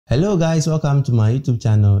Hello guys, welcome to my YouTube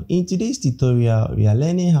channel. In today's tutorial, we are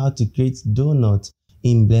learning how to create donuts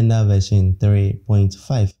in Blender version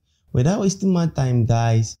 3.5. Without wasting my time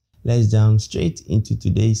guys, let's jump straight into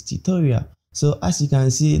today's tutorial. So as you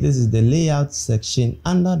can see, this is the layout section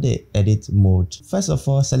under the edit mode. First of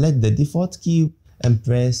all, select the default cube and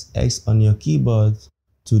press X on your keyboard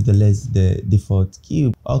to delete the default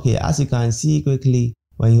cube. Okay, as you can see quickly,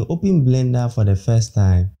 when you open Blender for the first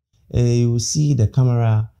time, you will see the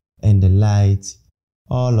camera and the light,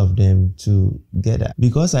 all of them together.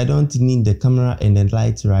 Because I don't need the camera and the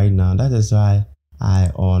light right now, that is why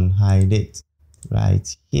I unhide it right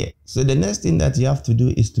here. So the next thing that you have to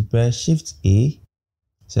do is to press Shift A,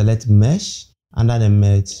 select mesh. Under the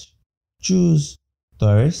mesh, choose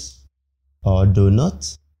torus or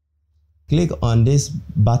donut. Click on this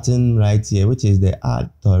button right here, which is the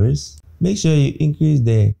add torus. Make sure you increase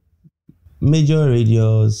the major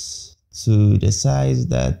radius to the size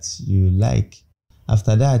that you like.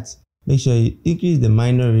 After that, make sure you increase the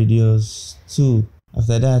minor radius too.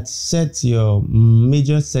 After that, set your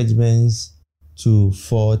major segments to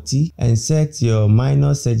 40 and set your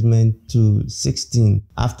minor segment to 16.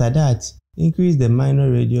 After that, increase the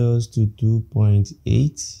minor radius to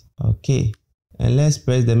 2.8. Okay, and let's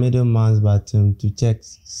press the middle mouse button to check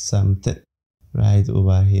something right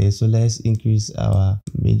over here. So let's increase our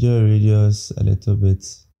major radius a little bit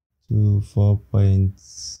to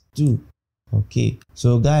 4.2. Okay,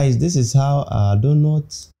 so guys, this is how our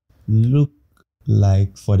donuts look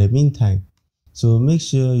like for the meantime. So make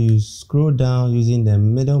sure you scroll down using the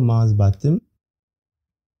middle mouse button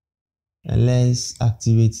and let's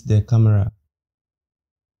activate the camera.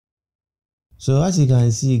 So as you can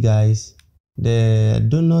see guys, the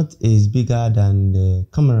donut is bigger than the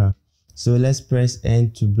camera. So let's press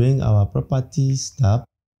N to bring our properties tab,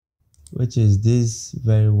 which is this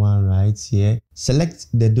very one right here. Select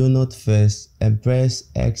the donut first and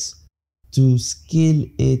press X to scale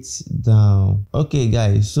it down. Okay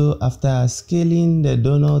guys, so after scaling the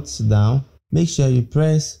donuts down, make sure you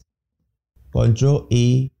press Ctrl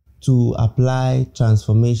A to apply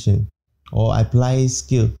transformation or apply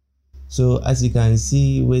scale. So as you can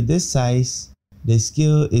see, with this size, the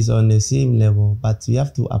scale is on the same level, but you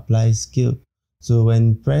have to apply scale. So when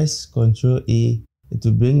you press Ctrl A, it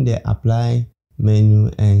will bring the apply menu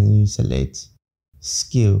and you select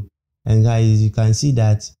scale. And guys, you can see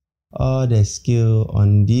that all the scale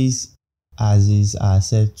on these axes are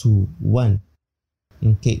set to 1.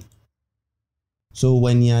 Okay, so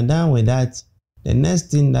when you are done with that, the next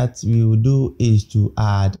thing that we will do is to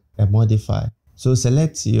add a modifier. So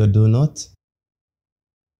select your donut,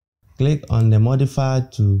 click on the modifier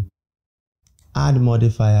to add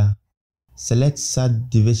modifier, select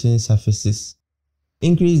subdivision surfaces.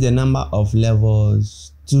 Increase the number of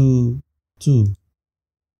levels to 2.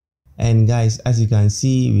 And guys, as you can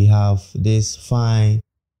see, we have this fine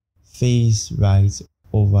face right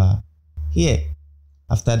over here.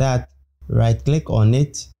 After that, right click on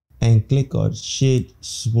it and click on shade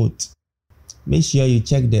smooth. Make sure you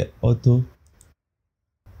check the auto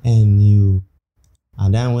and you are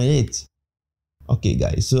done with it. Okay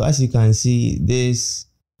guys, so as you can see, this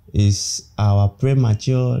is our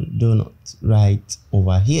premature donut right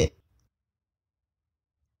over here.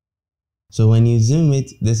 So when you zoom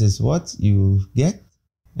it, this is what you get,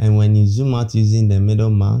 and when you zoom out using the middle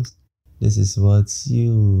mouse, this is what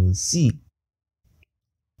you see.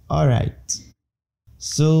 All right,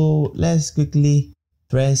 so let's quickly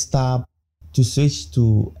press tab to switch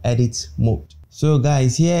to edit mode. So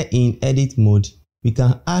guys, here in edit mode, we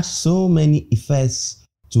can add so many effects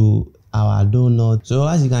to our donut. So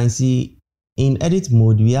as you can see, in edit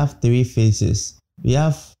mode, we have 3 faces. We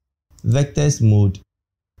have vectors mode,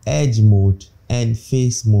 edge mode, and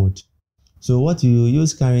face mode. So what you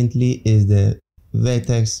use currently is the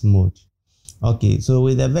vertex mode. Okay, so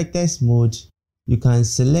with the vectors mode, you can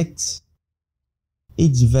select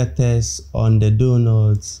each vectors on the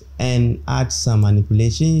donut and add some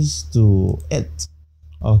manipulations to it.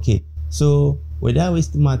 Okay, so without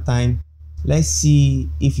wasting my time, let's see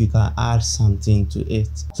if you can add something to it.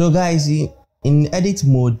 So guys, in edit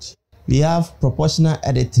mode, we have proportional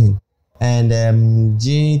editing and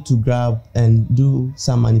G to grab and do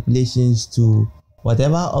some manipulations to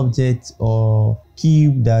whatever object or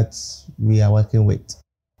cube that we are working with.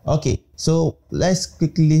 Okay, so let's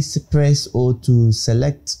quickly press O to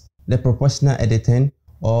select the proportional editing,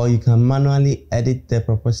 or you can manually edit the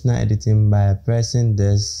proportional editing by pressing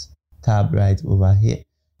this tab right over here.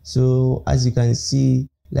 So as you can see,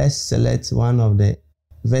 let's select one of the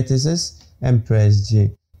vertices and press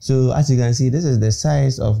J. So as you can see, this is the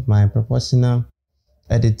size of my proportional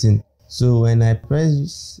editing. So when I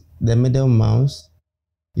press the middle mouse,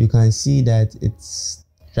 you can see that it's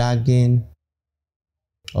dragging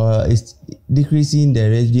or it's decreasing the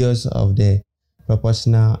radius of the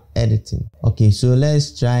proportional editing. Okay, so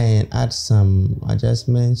let's try and add some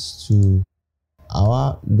adjustments to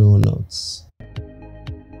our donuts.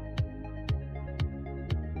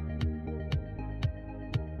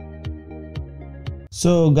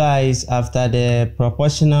 So guys, after the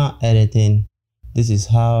proportional editing, this is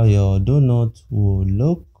how your donut will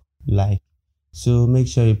look like. So make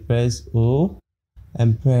sure you press O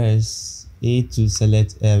and press A to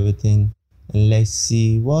select everything, and let's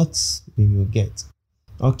see what we will get.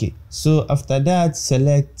 Okay, so after that,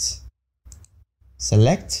 select,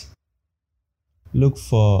 look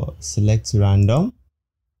for select random,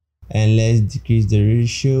 and let's decrease the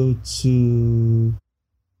ratio to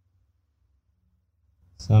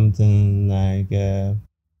something like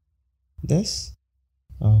this.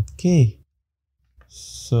 Okay,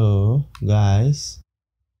 so guys,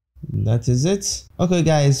 that is it. Okay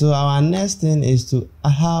guys, so our next thing is to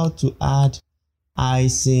how to add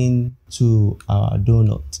icing to our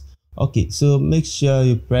donut. Okay, so make sure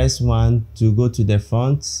you press 1 to go to the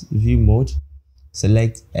front view mode,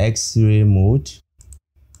 select X-ray mode.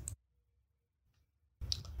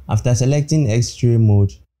 After selecting X-ray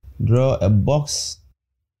mode, draw a box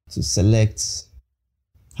to select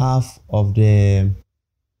half of the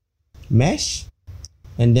mesh,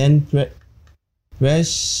 and then press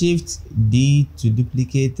Shift D to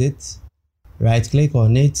duplicate it, right click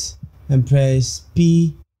on it and press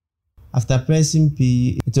P. After pressing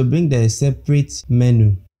P, it will bring the separate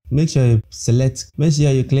menu. Make sure you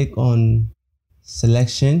click on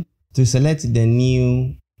selection to select the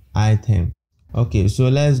new item. Okay, so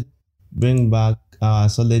let's bring back our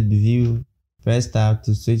solid view. Press tab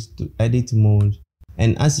to switch to edit mode,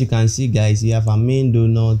 and as you can see guys, we have our main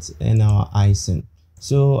donut and our icing.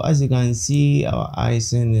 So as you can see, our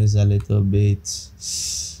icing is a little bit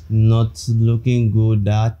not looking good,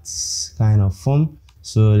 that kind of form.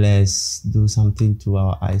 So let's do something to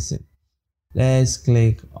our icing. Let's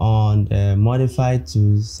click on the modify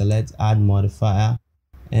to select add modifier,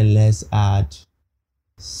 and let's add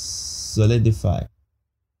solidify.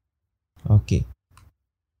 Okay,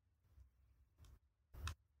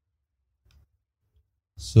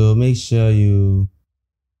 so make sure you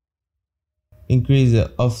increase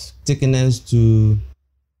the of thickness to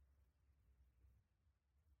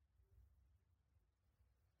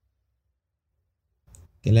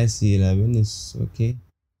okay, let's see, 11 is okay,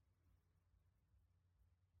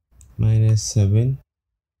 -7.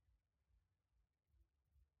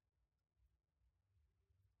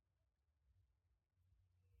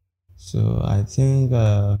 So I think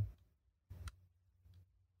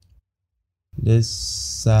this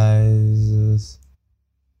size,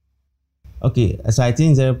 okay, so I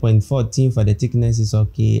think 0.14 for the thickness is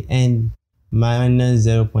okay, and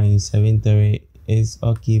 -0.73 is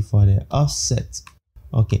okay for the offset.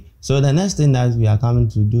 Okay, so the next thing that we are coming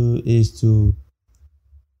to do is to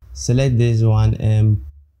select this one and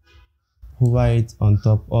hover it on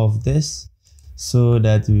top of this so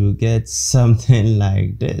that we will get something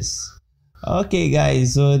like this. Okay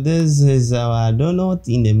guys, so this is our donut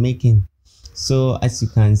in the making. So as you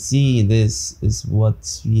can see, this is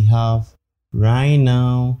what we have right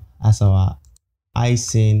now as our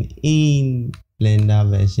icing in Blender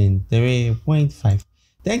version 3.5.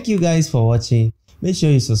 Thank you guys for watching. Make sure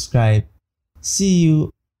you subscribe. See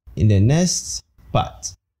you in the next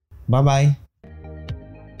part. Bye bye.